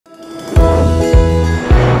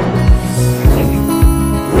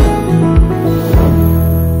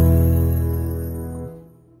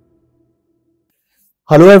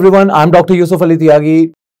Hello everyone, I'm Dr. Yusuf Ali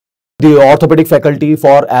Tyagi, the orthopedic faculty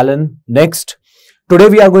for Allen. Next, today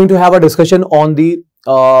we are going to have a discussion on the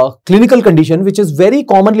clinical condition which is very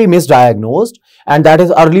commonly misdiagnosed, and that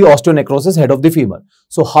is early osteonecrosis head of the femur.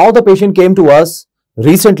 So how the patient came to us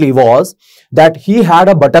recently was that he had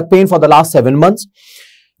a buttock pain for the last 7 months,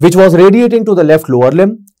 which was radiating to the left lower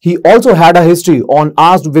limb. He also had a history on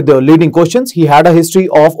asked with the leading questions. He had a history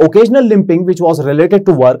of occasional limping which was related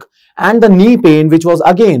to work, and the knee pain which was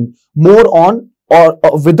again more on or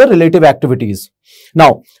with the relative activities.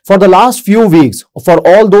 Now, for the last few weeks, for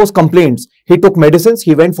all those complaints, he took medicines.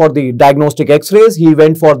 He went for the diagnostic x-rays, he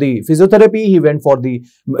went for the physiotherapy,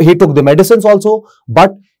 he took the medicines also,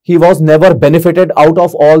 but he was never benefited out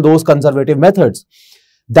of all those conservative methods.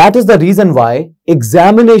 That is the reason why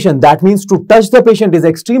examination, that means to touch the patient, is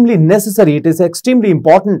extremely necessary. It is extremely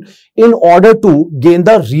important in order to gain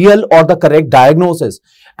the real or the correct diagnosis.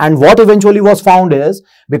 And what eventually was found is,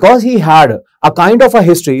 because he had a kind of a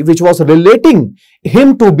history which was relating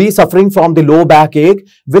him to be suffering from the low back ache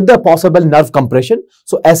with the possible nerve compression.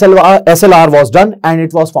 So SLR was done and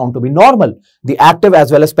it was found to be normal. The active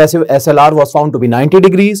as well as passive SLR was found to be 90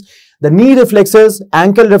 degrees. The knee reflexes,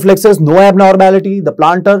 ankle reflexes, no abnormality. The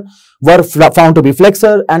plantar were found to be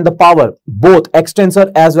flexor, and the power, both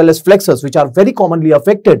extensor as well as flexors, which are very commonly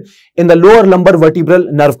affected in the lower lumbar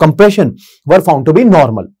vertebral nerve compression, were found to be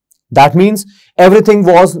normal. That means everything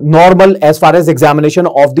was normal as far as examination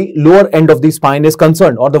of the lower end of the spine is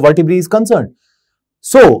concerned, or the vertebrae is concerned.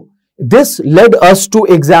 So this led us to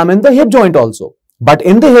examine the hip joint also. But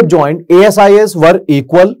in the hip joint, ASIS were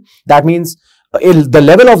equal. That means the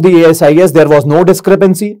level of the ASIS, there was no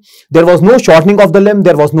discrepancy, there was no shortening of the limb,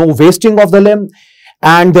 there was no wasting of the limb,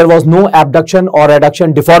 and there was no abduction or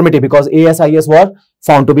adduction deformity, because ASIS were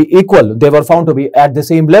found to be equal. They were found to be at the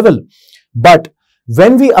same level. But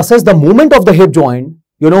when we assess the movement of the hip joint,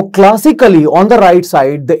 classically on the right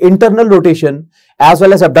side, the internal rotation as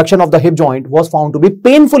well as abduction of the hip joint was found to be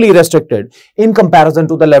painfully restricted in comparison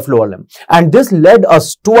to the left lower limb. And this led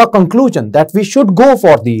us to a conclusion that we should go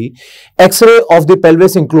for the X-ray of the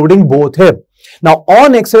pelvis including both hip. Now,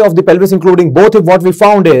 on X-ray of the pelvis including both hip, what we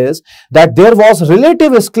found is that there was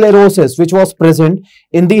relative sclerosis which was present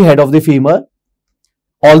in the head of the femur.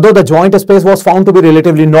 Although the joint space was found to be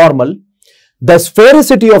relatively normal, the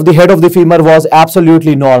sphericity of the head of the femur was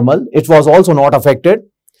absolutely normal. It was also not affected.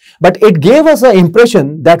 But it gave us an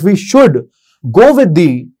impression that we should go with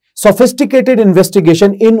the sophisticated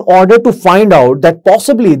investigation in order to find out that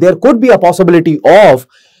possibly there could be a possibility of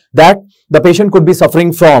that the patient could be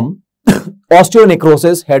suffering from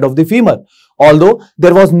osteonecrosis head of the femur. Although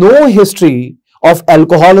there was no history of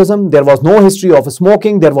alcoholism, there was no history of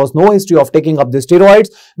smoking, there was no history of taking up the steroids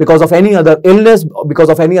because of any other illness, because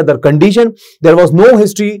of any other condition. There was no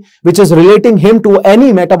history which is relating him to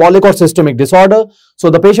any metabolic or systemic disorder. So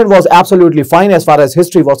the patient was absolutely fine as far as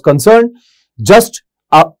history was concerned, just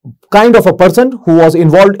a kind of a person who was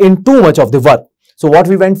involved in too much of the work. So what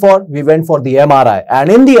we went for? We went for the MRI, and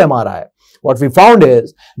in the MRI, what we found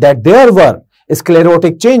is that there were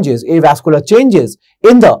sclerotic changes, avascular changes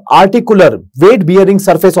in the articular weight-bearing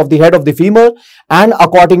surface of the head of the femur, and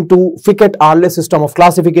according to Fickett-Arley system of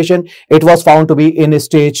classification, it was found to be in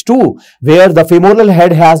stage 2, where the femoral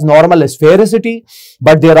head has normal sphericity,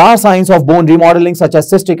 but there are signs of bone remodeling such as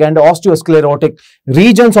cystic and osteosclerotic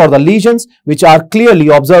regions or the lesions, which are clearly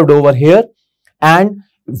observed over here. And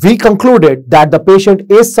we concluded that the patient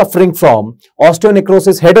is suffering from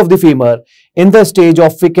osteonecrosis head of the femur in the stage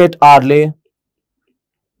of Fickett-Arley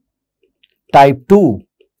type 2,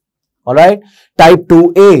 alright, type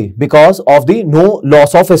 2A, because of the no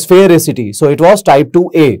loss of sphericity. So it was type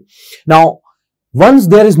 2A. Now, once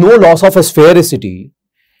there is no loss of sphericity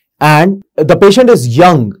and the patient is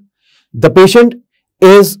young, the patient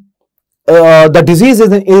is, the disease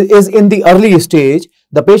is in the early stage,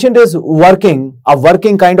 the patient is a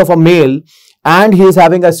working kind of a male, and he is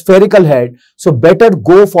having a spherical head, so better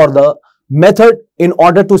go for the method in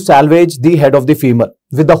order to salvage the head of the femur,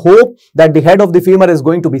 with the hope that the head of the femur is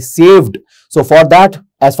going to be saved. So for that,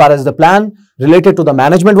 as far as the plan related to the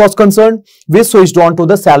management was concerned, we switched on to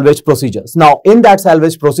the salvage procedures. Now, in that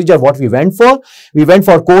salvage procedure, what we went for? We went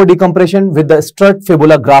for core decompression with the STRUT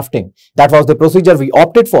fibular grafting. That was the procedure we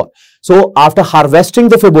opted for. So after harvesting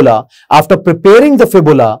the fibula, after preparing the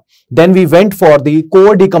fibula, then we went for the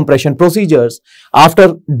core decompression procedures.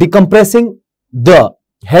 After decompressing the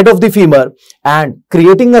head of the femur and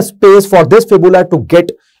creating a space for this fibula to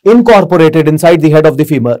get incorporated inside the head of the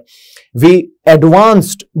femur, we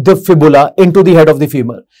advanced the fibula into the head of the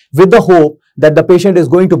femur with the hope that the patient is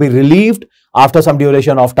going to be relieved after some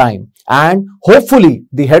duration of time, and hopefully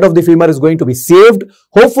the head of the femur is going to be saved.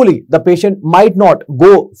 Hopefully the patient might not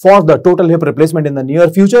go for the total hip replacement in the near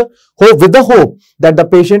future, with the hope that the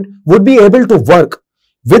patient would be able to work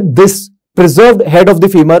with this preserved head of the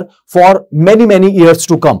femur for many years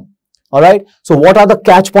to come. Alright, so what are the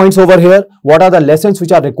catch points over here? What are the lessons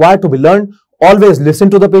which are required to be learned? Always listen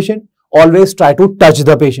to the patient, always try to touch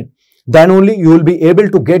the patient. Then only you will be able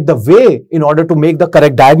to get the way in order to make the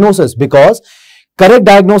correct diagnosis, because correct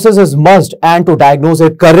diagnosis is must, and to diagnose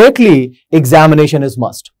it correctly, examination is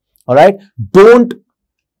must. Alright, don't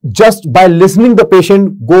just by listening the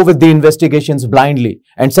patient go with the investigations blindly.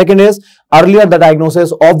 And second is, earlier the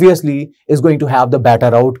diagnosis obviously is going to have the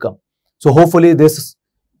better outcome. So hopefully this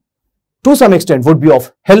to some extent would be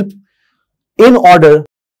of help in order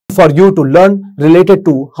for you to learn related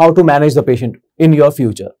to how to manage the patient in your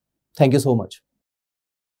future. Thank you so much.